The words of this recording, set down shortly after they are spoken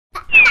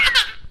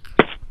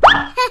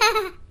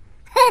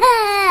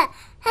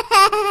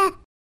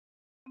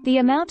The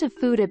amount of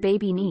food a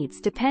baby needs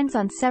depends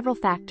on several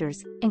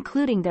factors,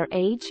 including their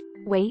age,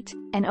 weight,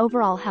 and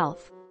overall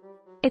health.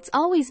 It's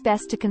always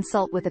best to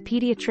consult with a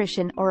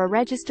pediatrician or a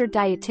registered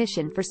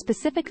dietitian for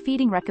specific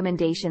feeding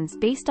recommendations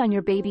based on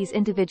your baby's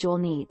individual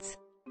needs.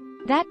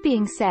 That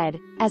being said,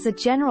 as a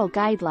general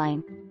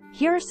guideline,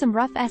 here are some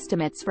rough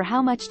estimates for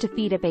how much to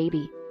feed a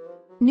baby.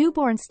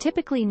 Newborns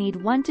typically need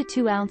 1 to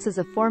 2 ounces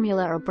of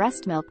formula or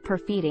breast milk per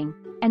feeding,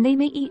 and they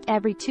may eat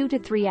every 2 to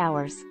 3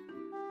 hours.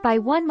 By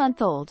 1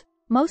 month old,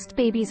 most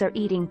babies are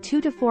eating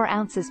 2 to 4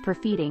 ounces per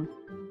feeding,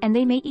 and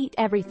they may eat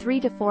every 3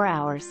 to 4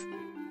 hours.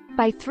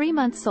 By 3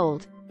 months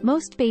old,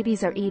 most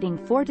babies are eating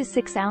 4 to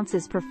 6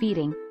 ounces per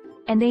feeding,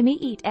 and they may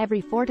eat every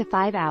 4 to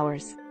 5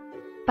 hours.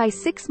 By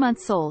 6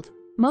 months old,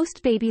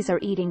 most babies are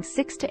eating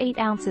 6 to 8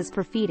 ounces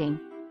per feeding,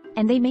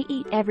 and they may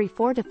eat every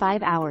 4 to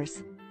 5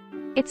 hours.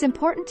 It's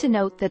important to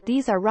note that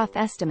these are rough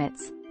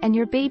estimates, and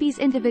your baby's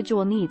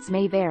individual needs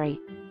may vary.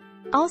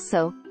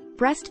 Also,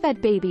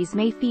 breastfed babies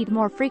may feed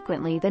more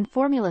frequently than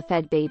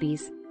formula-fed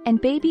babies,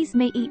 and babies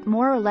may eat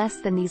more or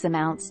less than these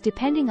amounts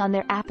depending on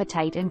their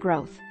appetite and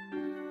growth.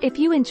 If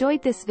you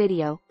enjoyed this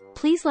video,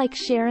 please like,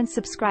 share and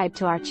subscribe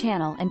to our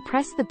channel and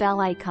press the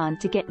bell icon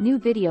to get new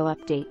video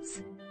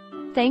updates.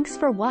 Thanks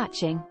for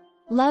watching.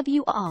 Love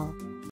you all.